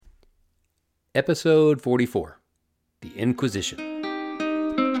Episode 44, The Inquisition.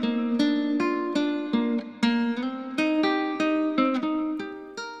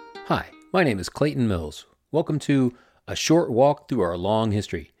 Hi, my name is Clayton Mills. Welcome to A Short Walk Through Our Long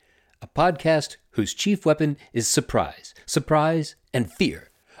History, a podcast whose chief weapon is surprise. Surprise and fear.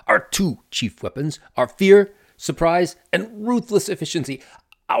 Our two chief weapons are fear, surprise, and ruthless efficiency.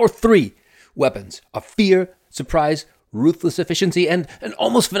 Our three weapons are fear, surprise, ruthless efficiency, and an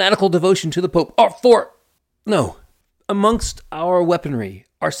almost fanatical devotion to the Pope. Amongst our weaponry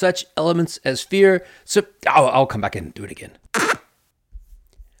are such elements as fear, I'll come back and do it again.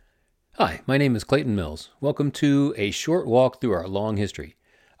 Hi, my name is Clayton Mills. Welcome to A Short Walk Through Our Long History,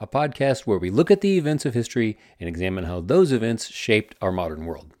 a podcast where we look at the events of history and examine how those events shaped our modern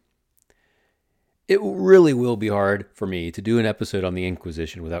world. It really will be hard for me to do an episode on the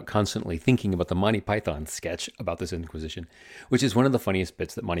Inquisition without constantly thinking about the Monty Python sketch about this Inquisition, which is one of the funniest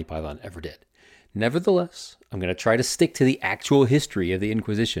bits that Monty Python ever did. Nevertheless, I'm going to try to stick to the actual history of the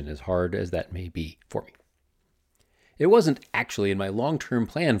Inquisition, as hard as that may be for me. It wasn't actually in my long-term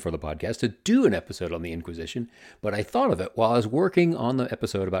plan for the podcast to do an episode on the Inquisition, but I thought of it while I was working on the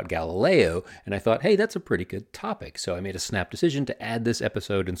episode about Galileo, and I thought, hey, that's a pretty good topic, so I made a snap decision to add this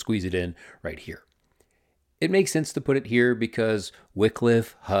episode and squeeze it in right here. It makes sense to put it here because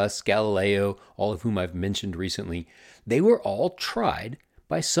Wycliffe, Huss, Galileo, all of whom I've mentioned recently, they were all tried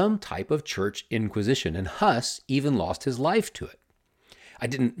by some type of church inquisition, and Huss even lost his life to it. I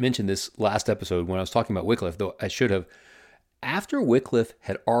didn't mention this last episode when I was talking about Wycliffe, though I should have. After Wycliffe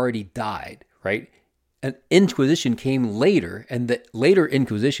had already died, right, an inquisition came later, and the later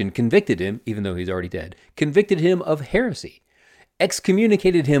inquisition convicted him, even though he's already dead, convicted him of heresy,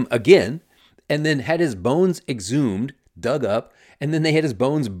 excommunicated him again, and then had his bones exhumed, dug up, and then they had his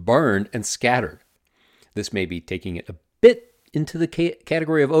bones burned and scattered. This may be taking it a bit into the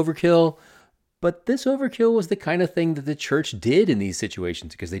category of overkill, but this overkill was the kind of thing that the church did in these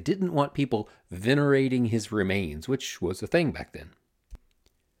situations because they didn't want people venerating his remains, which was a thing back then.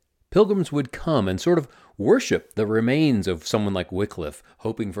 Pilgrims would come and sort of worship the remains of someone like Wycliffe,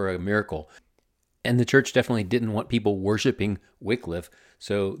 hoping for a miracle. And the church definitely didn't want people worshiping Wycliffe,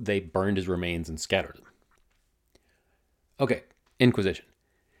 so they burned his remains and scattered them. Okay, Inquisition.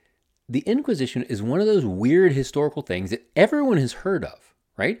 The Inquisition is one of those weird historical things that everyone has heard of,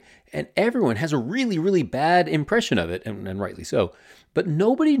 right? And everyone has a really, really bad impression of it, and rightly so. But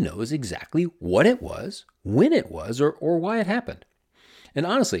nobody knows exactly what it was, when it was, or why it happened. And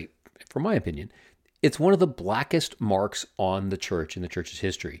honestly, from my opinion, it's one of the blackest marks on the church in the church's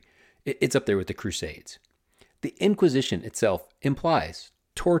history. It's up there with the Crusades. The Inquisition itself implies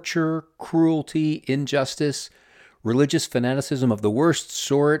torture, cruelty, injustice, religious fanaticism of the worst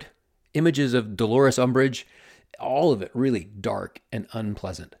sort, images of Dolores Umbridge, all of it really dark and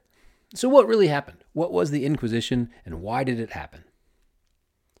unpleasant. So what really happened? What was the Inquisition and why did it happen?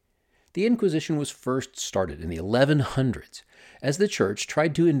 The Inquisition was first started in the 1100s as the church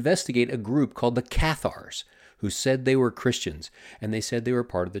tried to investigate a group called the Cathars, who said they were Christians, and they said they were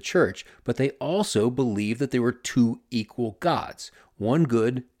part of the church, but they also believed that there were two equal gods, one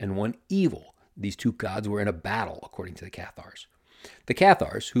good and one evil. These two gods were in a battle, according to the Cathars. The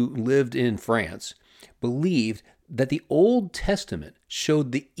Cathars, who lived in France, believed that the Old Testament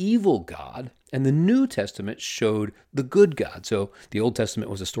showed the evil God, and the New Testament showed the good God. So the Old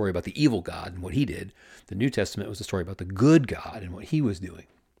Testament was a story about the evil God and what he did. The New Testament was a story about the good God and what he was doing.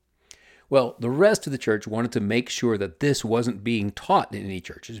 Well, the rest of the church wanted to make sure that this wasn't being taught in any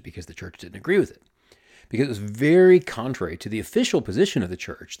churches because the church didn't agree with it. Because it was very contrary to the official position of the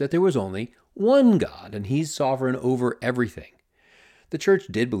church that there was only one God and he's sovereign over everything. The church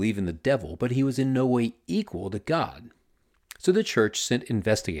did believe in the devil, but he was in no way equal to God. So the church sent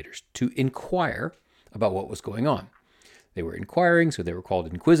investigators to inquire about what was going on. They were inquiring, so they were called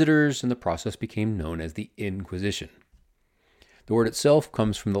inquisitors, and the process became known as the Inquisition. The word itself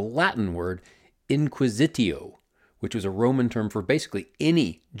comes from the Latin word inquisitio, which was a Roman term for basically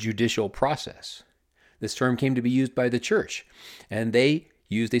any judicial process. This term came to be used by the church, and they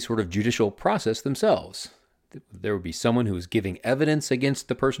used a sort of judicial process themselves. There would be someone who was giving evidence against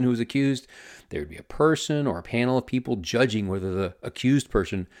the person who was accused. There would be a person or a panel of people judging whether the accused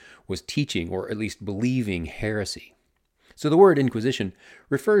person was teaching or at least believing heresy. So the word Inquisition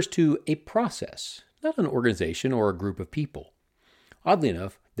refers to a process, not an organization or a group of people. Oddly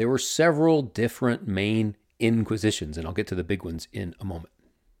enough, there were several different main inquisitions, and I'll get to the big ones in a moment.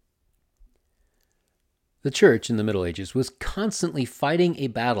 The church in the Middle Ages was constantly fighting a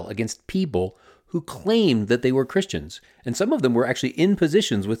battle against people who claimed that they were Christians, and some of them were actually in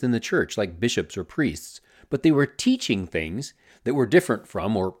positions within the church, like bishops or priests, but they were teaching things that were different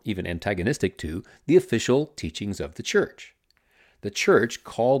from, or even antagonistic to, the official teachings of the church. The church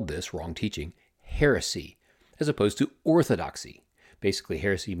called this wrong teaching heresy, as opposed to orthodoxy. Basically,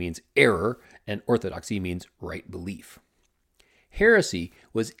 heresy means error, and orthodoxy means right belief. Heresy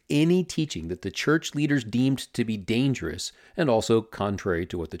was any teaching that the church leaders deemed to be dangerous and also contrary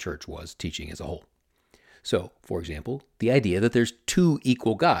to what the church was teaching as a whole. So, for example, the idea that there's two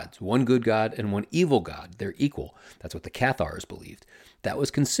equal gods, one good God and one evil God, they're equal. That's what the Cathars believed. That was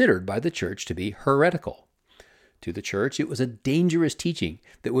considered by the church to be heretical. To the church, it was a dangerous teaching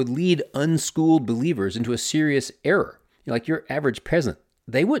that would lead unschooled believers into a serious error. Like your average peasant,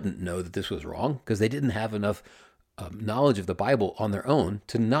 they wouldn't know that this was wrong because they didn't have enough knowledge of the Bible on their own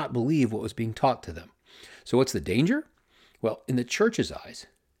to not believe what was being taught to them. So what's the danger? Well, in the church's eyes,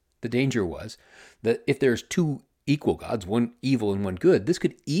 the danger was that if there's two equal gods, one evil and one good, this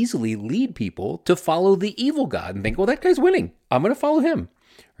could easily lead people to follow the evil God and think, well, that guy's winning. I'm going to follow him,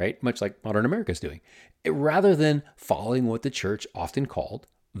 right? Much like modern America's doing, rather than following what the church often called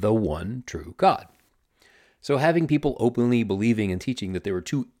the one true God. So having people openly believing and teaching that there were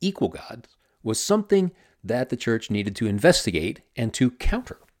two equal gods was something that the church needed to investigate and to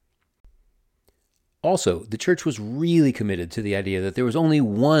counter. Also, the church was really committed to the idea that there was only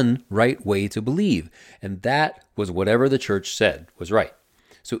one right way to believe, and that was whatever the church said was right.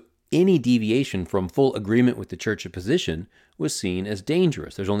 So any deviation from full agreement with the church's position was seen as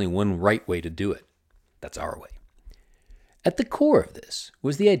dangerous. There's only one right way to do it. That's our way. At the core of this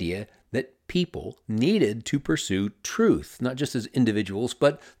was the idea that people needed to pursue truth, not just as individuals,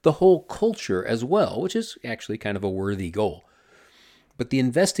 but the whole culture as well, which is actually kind of a worthy goal. But the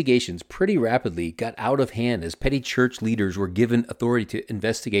investigations pretty rapidly got out of hand as petty church leaders were given authority to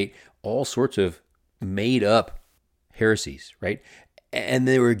investigate all sorts of made-up heresies, right? And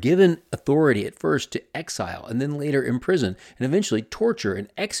they were given authority at first to exile and then later imprison and eventually torture and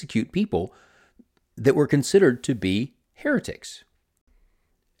execute people that were considered to be heretics.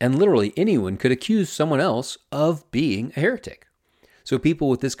 And literally anyone could accuse someone else of being a heretic. So people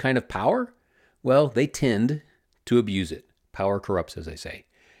with this kind of power, well, they tend to abuse it. Power corrupts, as they say.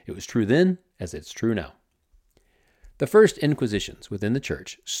 It was true then, as it's true now. The first inquisitions within the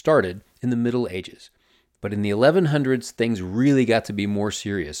church started in the Middle Ages, but in the 1100s, things really got to be more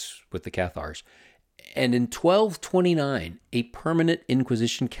serious with the Cathars. And in 1229, a permanent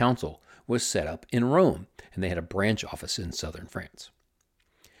Inquisition council was set up in Rome, and they had a branch office in southern France.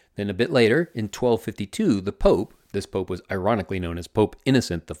 Then a bit later, in 1252, the Pope, this Pope was ironically known as Pope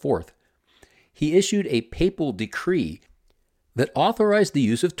Innocent IV, he issued a papal decree that authorized the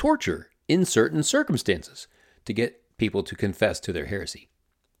use of torture in certain circumstances to get people to confess to their heresy.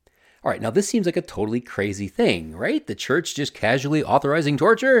 All right, now this seems like a totally crazy thing, right? The church just casually authorizing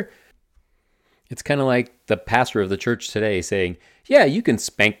torture? It's kind of like the pastor of the church today saying, yeah, you can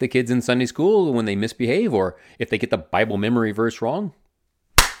spank the kids in Sunday school when they misbehave or if they get the Bible memory verse wrong.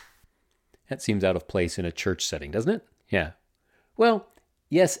 That seems out of place in a church setting, doesn't it? Yeah. Well,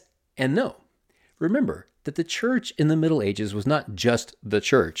 yes and no. Remember that the church in the Middle Ages was not just the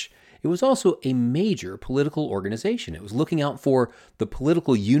church. It was also a major political organization. It was looking out for the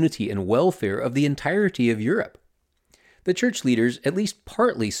political unity and welfare of the entirety of Europe. The church leaders at least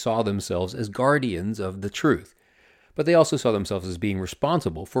partly saw themselves as guardians of the truth, but they also saw themselves as being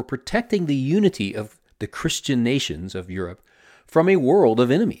responsible for protecting the unity of the Christian nations of Europe from a world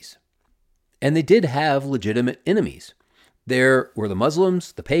of enemies. And they did have legitimate enemies. There were the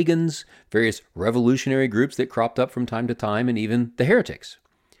Muslims, the pagans, various revolutionary groups that cropped up from time to time, and even the heretics.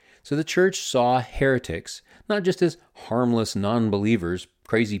 So the church saw heretics not just as harmless non-believers,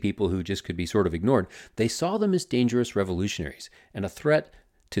 crazy people who just could be sort of ignored. They saw them as dangerous revolutionaries and a threat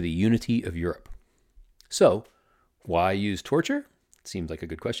to the unity of Europe. So, why use torture? Seems like a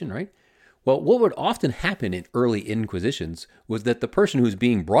good question, right? Well, what would often happen in early inquisitions was that the person who was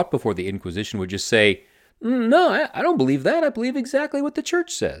being brought before the Inquisition would just say, no, I don't believe that. I believe exactly what the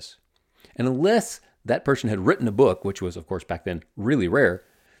church says. And unless that person had written a book, which was, of course, back then really rare,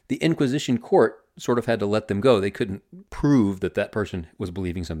 the Inquisition court sort of had to let them go. They couldn't prove that that person was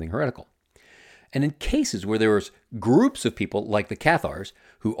believing something heretical. And in cases where there was groups of people like the Cathars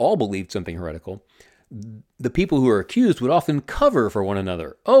who all believed something heretical, the people who were accused would often cover for one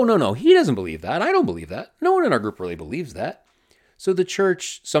another. Oh, no, he doesn't believe that. I don't believe that. No one in our group really believes that. So the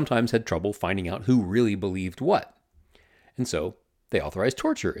church sometimes had trouble finding out who really believed what. And so they authorized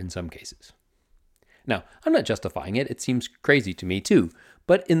torture in some cases. Now, I'm not justifying it. It seems crazy to me too.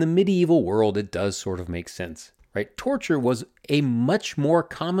 But in the medieval world, it does sort of make sense, right? Torture was a much more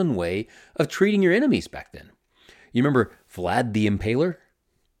common way of treating your enemies back then. You remember Vlad the Impaler,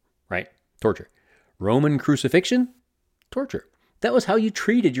 right? Torture. Roman crucifixion? Torture. That was how you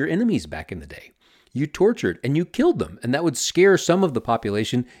treated your enemies back in the day. You tortured and you killed them, and that would scare some of the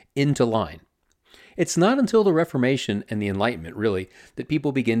population into line. It's not until the Reformation and the Enlightenment, really, that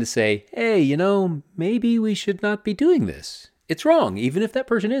people begin to say, hey, maybe we should not be doing this. It's wrong, even if that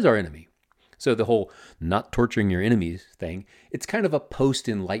person is our enemy. So the whole not torturing your enemies thing, it's kind of a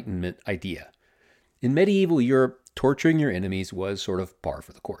post-Enlightenment idea. In medieval Europe, torturing your enemies was sort of par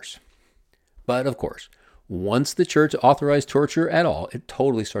for the course. But of course, once the church authorized torture at all, it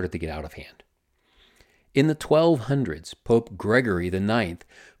totally started to get out of hand. In the 1200s, Pope Gregory IX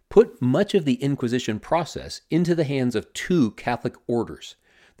put much of the Inquisition process into the hands of two Catholic orders,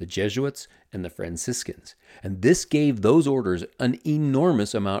 the Jesuits and the Franciscans, and this gave those orders an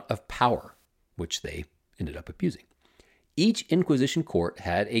enormous amount of power, which they ended up abusing. Each Inquisition court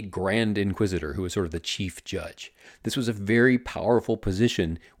had a Grand Inquisitor who was sort of the chief judge. This was a very powerful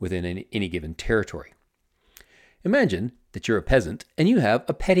position within any given territory. Imagine that you're a peasant and you have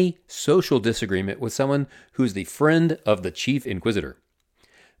a petty social disagreement with someone who's the friend of the chief inquisitor.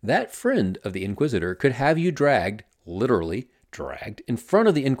 That friend of the inquisitor could have you literally dragged in front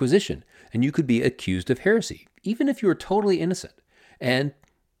of the Inquisition, and you could be accused of heresy, even if you were totally innocent. And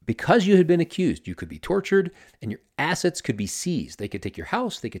because you had been accused, you could be tortured and your assets could be seized. They could take your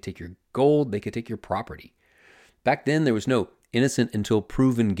house, they could take your gold, they could take your property. Back then, there was no innocent until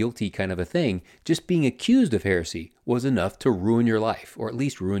proven guilty kind of a thing. Just being accused of heresy was enough to ruin your life, or at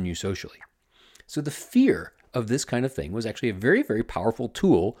least ruin you socially. So the fear of this kind of thing was actually a very, very powerful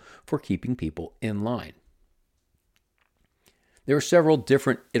tool for keeping people in line. There were several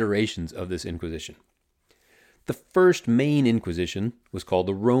different iterations of this Inquisition. The first main Inquisition was called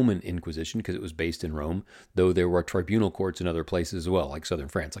the Roman Inquisition because it was based in Rome, though there were tribunal courts in other places as well, like southern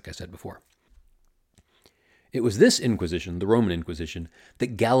France, like I said before. It was this Inquisition, the Roman Inquisition,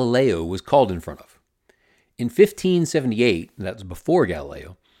 that Galileo was called in front of. In 1578, that was before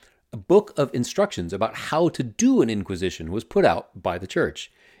Galileo, a book of instructions about how to do an Inquisition was put out by the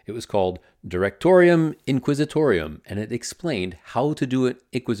church. It was called Directorium Inquisitorium, and it explained how to do an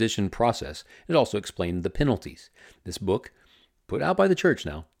Inquisition process. It also explained the penalties. This book, put out by the church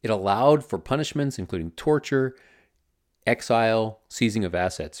now, it allowed for punishments including torture, exile, seizing of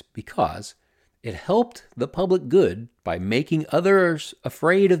assets, because it helped the public good by making others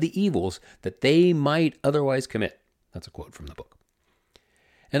afraid of the evils that they might otherwise commit. That's a quote from the book.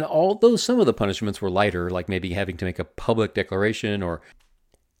 And although some of the punishments were lighter, like maybe having to make a public declaration or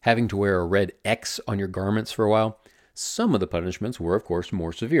having to wear a red X on your garments for a while, some of the punishments were, of course,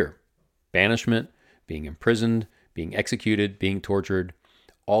 more severe. Banishment, being imprisoned, being executed, being tortured,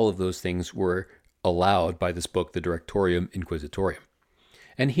 all of those things were allowed by this book, the Directorium Inquisitorium.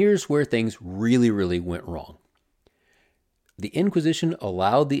 And here's where things really, really went wrong. The Inquisition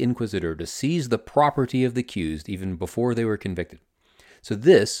allowed the inquisitor to seize the property of the accused even before they were convicted. So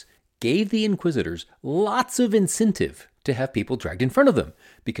this gave the inquisitors lots of incentive to have people dragged in front of them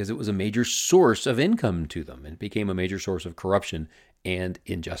because it was a major source of income to them and became a major source of corruption and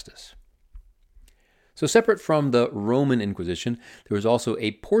injustice. So separate from the Roman Inquisition, there was also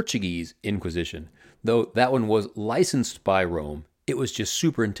a Portuguese Inquisition. Though that one was licensed by Rome, it was just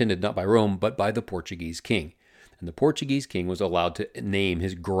superintended not by Rome, but by the Portuguese king. And the Portuguese king was allowed to name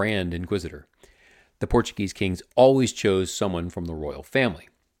his Grand Inquisitor. The Portuguese kings always chose someone from the royal family.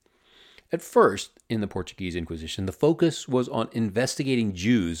 At first, in the Portuguese Inquisition, the focus was on investigating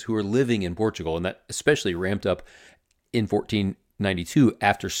Jews who were living in Portugal, and that especially ramped up in 1492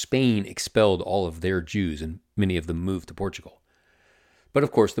 after Spain expelled all of their Jews, and many of them moved to Portugal. But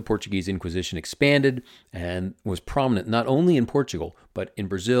of course, the Portuguese Inquisition expanded and was prominent not only in Portugal, but in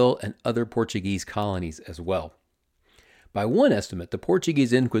Brazil and other Portuguese colonies as well. By one estimate, the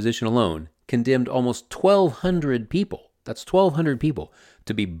Portuguese Inquisition alone condemned almost 1,200 people, that's 1,200 people,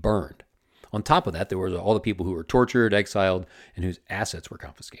 to be burned. On top of that, there were all the people who were tortured, exiled, and whose assets were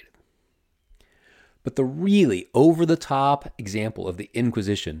confiscated. But the really over-the-top example of the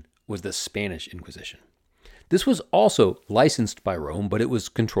Inquisition was the Spanish Inquisition. This was also licensed by Rome, but it was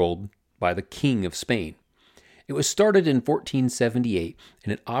controlled by the King of Spain. It was started in 1478,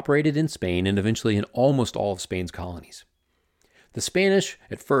 and it operated in Spain and eventually in almost all of Spain's colonies. The Spanish,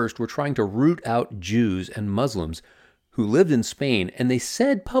 at first, were trying to root out Jews and Muslims who lived in Spain, and they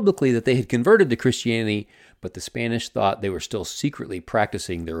said publicly that they had converted to Christianity, but the Spanish thought they were still secretly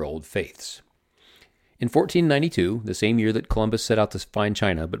practicing their old faiths. In 1492, the same year that Columbus set out to find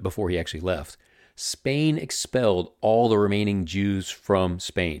China, but before he actually left, Spain expelled all the remaining Jews from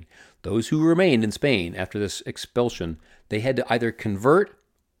Spain. Those who remained in Spain after this expulsion, they had to either convert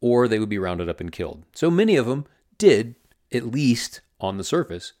or they would be rounded up and killed. So many of them did, at least on the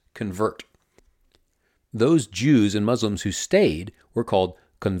surface, convert. Those Jews and Muslims who stayed were called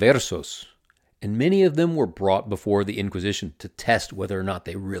conversos, and many of them were brought before the Inquisition to test whether or not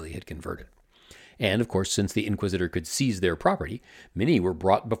they really had converted. And of course, since the Inquisitor could seize their property, many were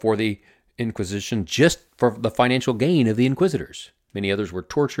brought before the Inquisition just for the financial gain of the Inquisitors. Many others were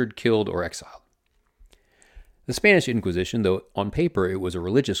tortured, killed, or exiled. The Spanish Inquisition, though on paper it was a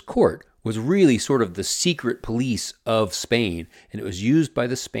religious court, was really sort of the secret police of Spain, and it was used by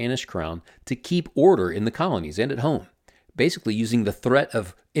the Spanish crown to keep order in the colonies and at home, basically using the threat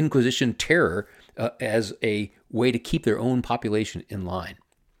of Inquisition terror as a way to keep their own population in line.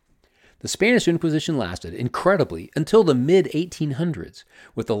 The Spanish Inquisition lasted, incredibly, until the mid-1800s,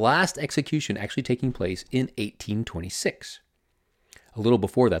 with the last execution actually taking place in 1826. A little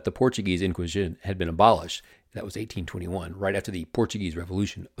before that, the Portuguese Inquisition had been abolished. That was 1821, right after the Portuguese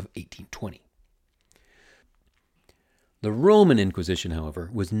Revolution of 1820. The Roman Inquisition, however,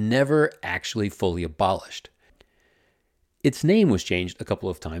 was never actually fully abolished. Its name was changed a couple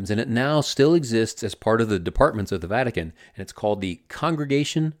of times, and it now still exists as part of the departments of the Vatican, and it's called the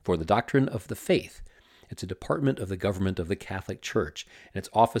Congregation for the Doctrine of the Faith. It's a department of the government of the Catholic Church, and its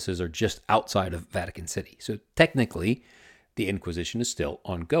offices are just outside of Vatican City. So technically, the Inquisition is still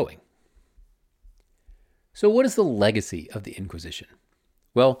ongoing. So what is the legacy of the Inquisition?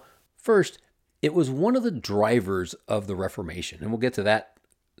 Well, first, it was one of the drivers of the Reformation, and we'll get to that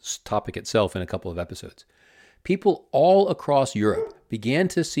topic itself in a couple of episodes. People all across Europe began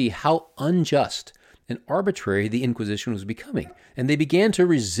to see how unjust and arbitrary the Inquisition was becoming, and they began to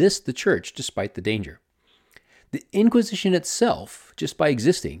resist the church despite the danger. The Inquisition itself, just by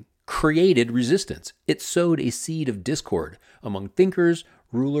existing, created resistance. It sowed a seed of discord among thinkers,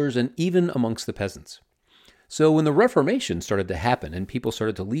 rulers, and even amongst the peasants. So when the Reformation started to happen and people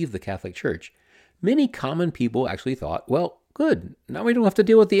started to leave the Catholic Church, many common people actually thought, well, good, now we don't have to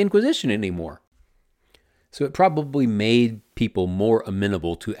deal with the Inquisition anymore. So it probably made people more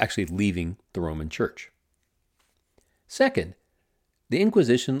amenable to actually leaving the Roman Church. Second, the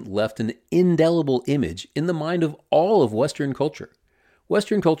Inquisition left an indelible image in the mind of all of Western culture.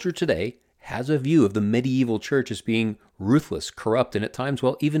 Western culture today has a view of the medieval church as being ruthless, corrupt, and at times,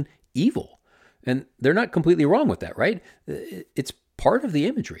 well, even evil. And they're not completely wrong with that, right? It's part of the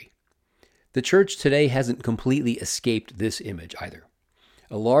imagery. The church today hasn't completely escaped this image either.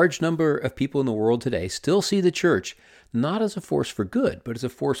 A large number of people in the world today still see the church not as a force for good, but as a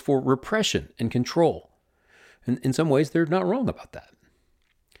force for repression and control. And in some ways, they're not wrong about that.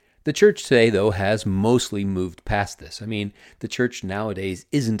 The church today, though, has mostly moved past this. I mean, the church nowadays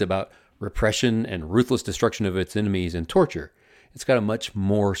isn't about repression and ruthless destruction of its enemies and torture. It's got a much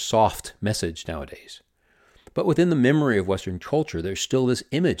more soft message nowadays. But within the memory of Western culture, there's still this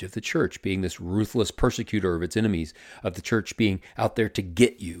image of the church being this ruthless persecutor of its enemies, of the church being out there to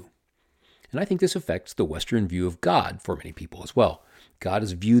get you. And I think this affects the Western view of God for many people as well. God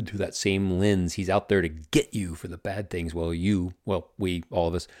is viewed through that same lens. He's out there to get you for the bad things we, all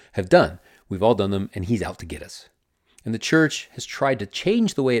of us, have done. We've all done them, and he's out to get us. And the church has tried to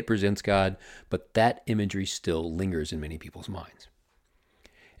change the way it presents God, but that imagery still lingers in many people's minds.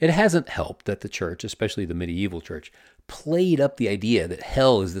 It hasn't helped that the church, especially the medieval church, played up the idea that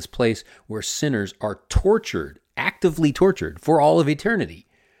hell is this place where sinners are tortured, actively tortured, for all of eternity.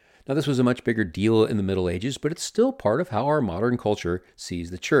 Now, this was a much bigger deal in the Middle Ages, but it's still part of how our modern culture sees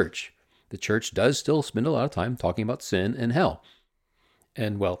the church. The church does still spend a lot of time talking about sin and hell.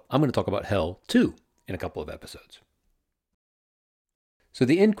 And, well, I'm going to talk about hell, too, in a couple of episodes. So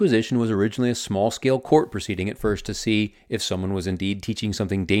the Inquisition was originally a small-scale court proceeding at first to see if someone was indeed teaching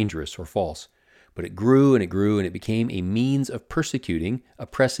something dangerous or false. But it grew and it grew, and it became a means of persecuting,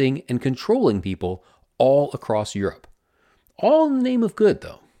 oppressing, and controlling people all across Europe. All in the name of good,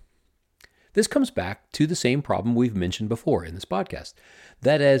 though. This comes back to the same problem we've mentioned before in this podcast,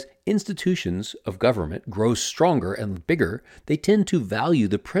 that as institutions of government grow stronger and bigger, they tend to value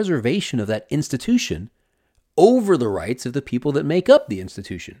the preservation of that institution over the rights of the people that make up the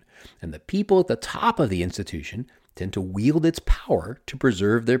institution. And the people at the top of the institution tend to wield its power to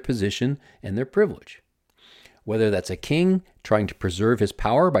preserve their position and their privilege. Whether that's a king trying to preserve his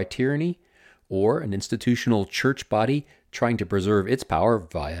power by tyranny, or an institutional church body trying to preserve its power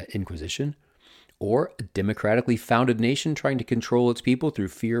via inquisition, or a democratically founded nation trying to control its people through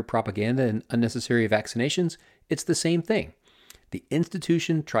fear, propaganda, and unnecessary vaccinations, it's the same thing. The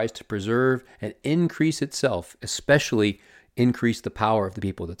institution tries to preserve and increase itself, especially increase the power of the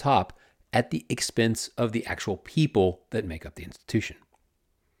people at the top, at the expense of the actual people that make up the institution.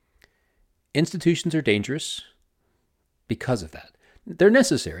 Institutions are dangerous because of that. They're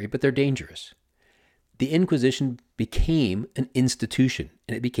necessary, but they're dangerous. The Inquisition became an institution,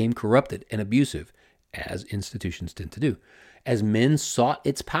 and it became corrupted and abusive, as institutions tend to do, as men sought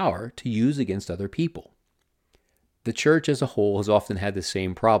its power to use against other people. The church as a whole has often had the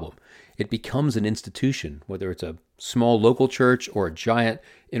same problem. It becomes an institution, whether it's a small local church or a giant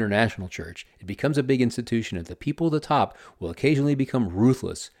international church. It becomes a big institution, and the people at the top will occasionally become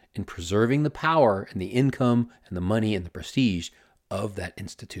ruthless in preserving the power and the income and the money and the prestige of that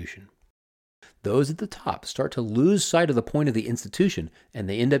institution. Those at the top start to lose sight of the point of the institution, and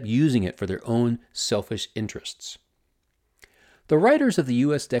they end up using it for their own selfish interests. The writers of the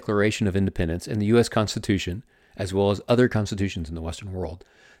U.S. Declaration of Independence and the U.S. Constitution, as well as other constitutions in the Western world,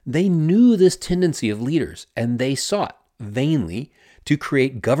 they knew this tendency of leaders, and they sought vainly to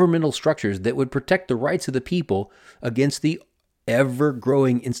create governmental structures that would protect the rights of the people against the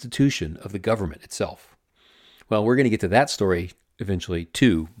ever-growing institution of the government itself. Well, we're going to get to that story eventually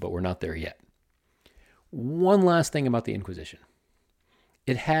too, but we're not there yet. One last thing about the Inquisition.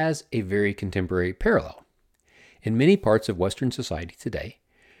 It has a very contemporary parallel. In many parts of Western society today,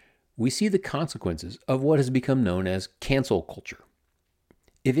 we see the consequences of what has become known as cancel culture.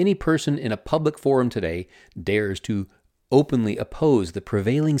 If any person in a public forum today dares to openly oppose the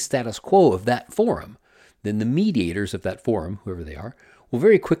prevailing status quo of that forum, then the mediators of that forum, whoever they are, will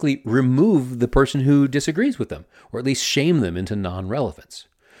very quickly remove the person who disagrees with them, or at least shame them into non-relevance.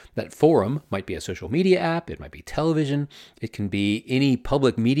 That forum might be a social media app, it might be television, it can be any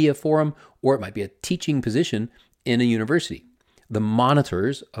public media forum, or it might be a teaching position in a university. The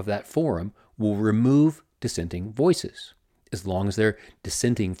monitors of that forum will remove dissenting voices, as long as they're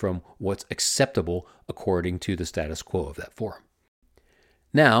dissenting from what's acceptable according to the status quo of that forum.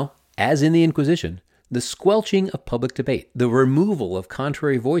 Now, as in the Inquisition, the squelching of public debate, the removal of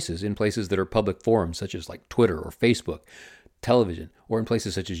contrary voices in places that are public forums, such as like Twitter or Facebook, television, or in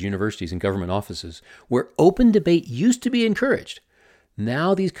places such as universities and government offices, where open debate used to be encouraged.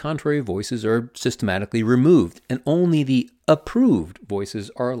 Now these contrary voices are systematically removed, and only the approved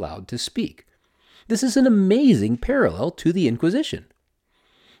voices are allowed to speak. This is an amazing parallel to the Inquisition.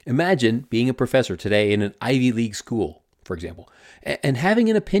 Imagine being a professor today in an Ivy League school, for example, and having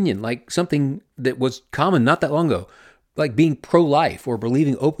an opinion like something that was common not that long ago, like being pro-life or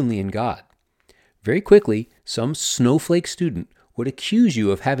believing openly in God. Very quickly, some snowflake student would accuse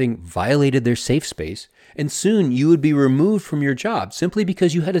you of having violated their safe space, and soon you would be removed from your job simply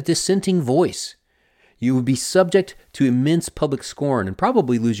because you had a dissenting voice. You would be subject to immense public scorn and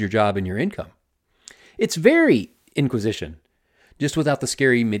probably lose your job and your income. It's very Inquisition, just without the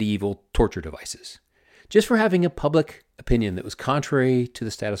scary medieval torture devices. Just for having a public opinion that was contrary to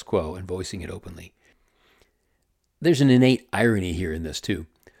the status quo and voicing it openly. There's an innate irony here in this too.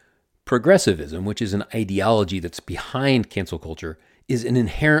 Progressivism, which is an ideology that's behind cancel culture, is an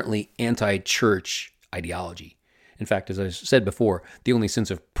inherently anti-church ideology. In fact, as I said before, the only sense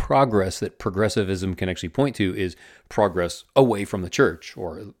of progress that progressivism can actually point to is progress away from the church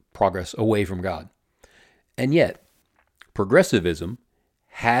or progress away from God. And yet, progressivism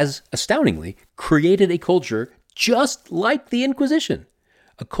has astoundingly created a culture just like the Inquisition,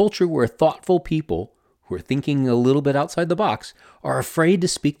 a culture where thoughtful people who are thinking a little bit outside the box are afraid to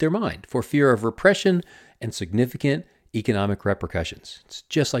speak their mind for fear of repression and significant economic repercussions. It's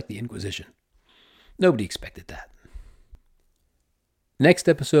just like the Inquisition. Nobody expected that. Next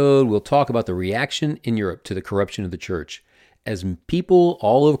episode, we'll talk about the reaction in Europe to the corruption of the church as people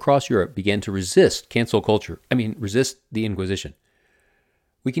all across Europe began to resist resist the Inquisition.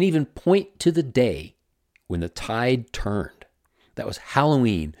 We can even point to the day when the tide turned. That was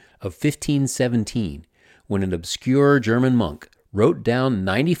Halloween of 1517, when an obscure German monk wrote down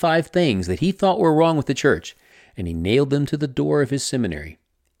 95 things that he thought were wrong with the church, and he nailed them to the door of his seminary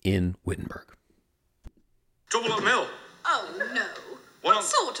in Wittenberg. Trouble at the mill. Oh, no. What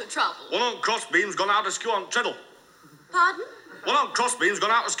sort of trouble? One on crossbeam's gone out askew on treadle. Pardon? One on crossbeam's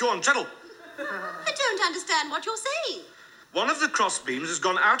gone out askew on treadle. I don't understand what you're saying. One of the crossbeams has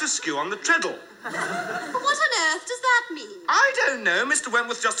gone out askew on the treadle. But what on earth does that mean? I don't know. Mr.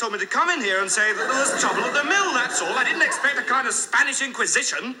 Wentworth just told me to come in here and say that there was trouble at the mill, that's all. I didn't expect a kind of Spanish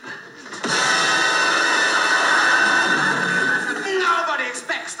Inquisition. Nobody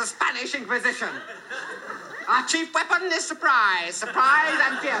expects the Spanish Inquisition. Our chief weapon is surprise. Surprise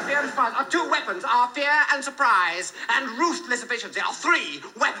and fear. Fear and surprise are two weapons. Our fear and surprise and ruthless efficiency are three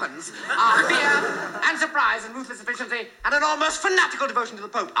weapons. Our fear and surprise and ruthless efficiency and an almost fanatical devotion to the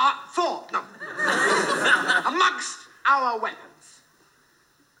Pope are four. No. Amongst our weapons.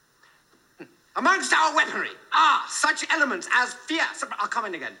 Amongst our weaponry are such elements as fear. I'll come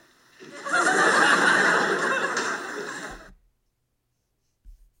in again.